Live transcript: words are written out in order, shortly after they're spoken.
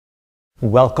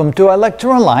Welcome to our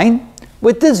lecture online.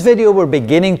 With this video, we're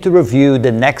beginning to review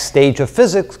the next stage of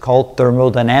physics called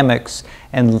thermodynamics.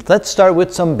 And let's start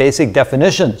with some basic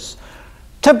definitions.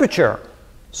 Temperature.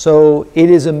 So it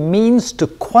is a means to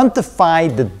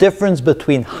quantify the difference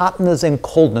between hotness and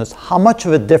coldness. How much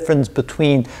of a difference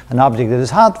between an object that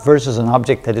is hot versus an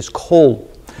object that is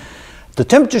cold. The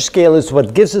temperature scale is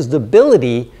what gives us the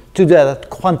ability to do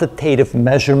that quantitative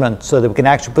measurement so that we can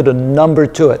actually put a number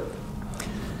to it.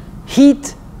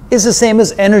 Heat is the same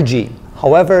as energy.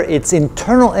 However, it's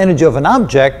internal energy of an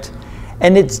object,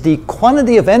 and it's the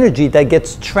quantity of energy that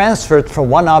gets transferred from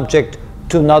one object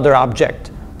to another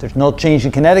object. There's no change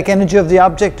in kinetic energy of the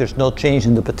object, there's no change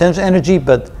in the potential energy,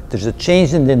 but there's a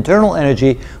change in the internal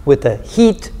energy. With the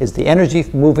heat is the energy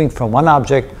moving from one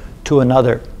object to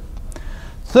another.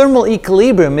 Thermal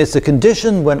equilibrium is the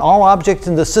condition when all objects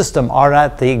in the system are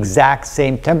at the exact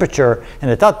same temperature, and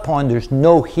at that point there's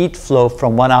no heat flow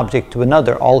from one object to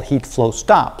another. All heat flow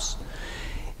stops.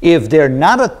 If they're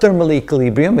not at thermal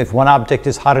equilibrium, if one object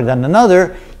is hotter than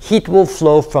another, heat will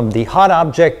flow from the hot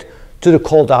object to the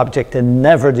cold object and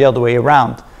never the other way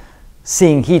around.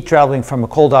 Seeing heat traveling from a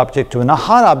cold object to a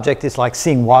hot object is like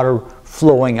seeing water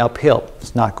flowing uphill.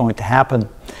 It's not going to happen.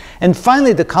 And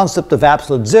finally, the concept of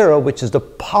absolute zero, which is the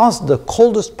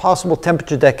coldest possible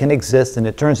temperature that can exist. And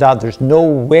it turns out there's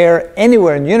nowhere,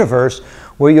 anywhere in the universe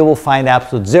where you will find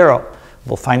absolute zero.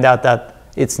 We'll find out that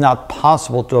it's not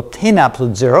possible to obtain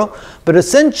absolute zero. But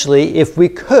essentially, if we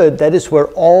could, that is where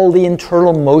all the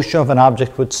internal motion of an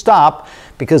object would stop,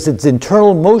 because it's the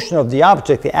internal motion of the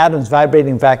object, the atoms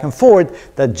vibrating back and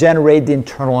forth, that generate the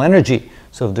internal energy.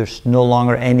 So if there's no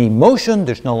longer any motion,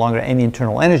 there's no longer any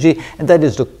internal energy, and that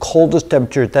is the coldest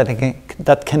temperature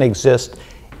that can exist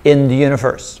in the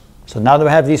universe. So now that we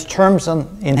have these terms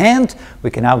in hand,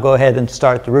 we can now go ahead and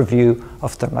start the review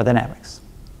of thermodynamics.